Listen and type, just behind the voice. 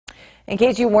In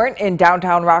case you weren't in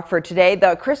downtown Rockford today,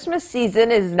 the Christmas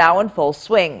season is now in full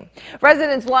swing.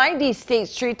 Residents lined East State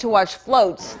Street to watch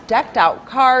floats, decked out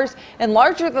cars, and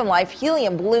larger-than-life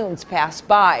helium balloons pass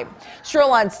by.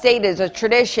 Stroll on State is a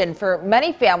tradition for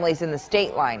many families in the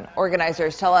state line.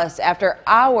 Organizers tell us after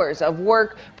hours of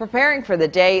work preparing for the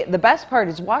day, the best part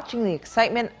is watching the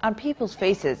excitement on people's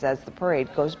faces as the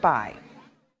parade goes by.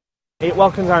 It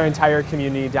welcomes our entire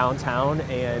community downtown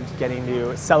and getting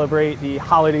to celebrate the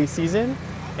holiday season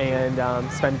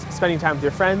and spending time with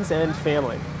your friends and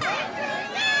family.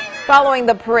 Following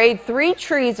the parade, 3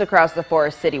 trees across the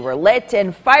Forest City were lit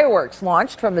and fireworks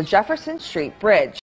launched from the Jefferson Street Bridge.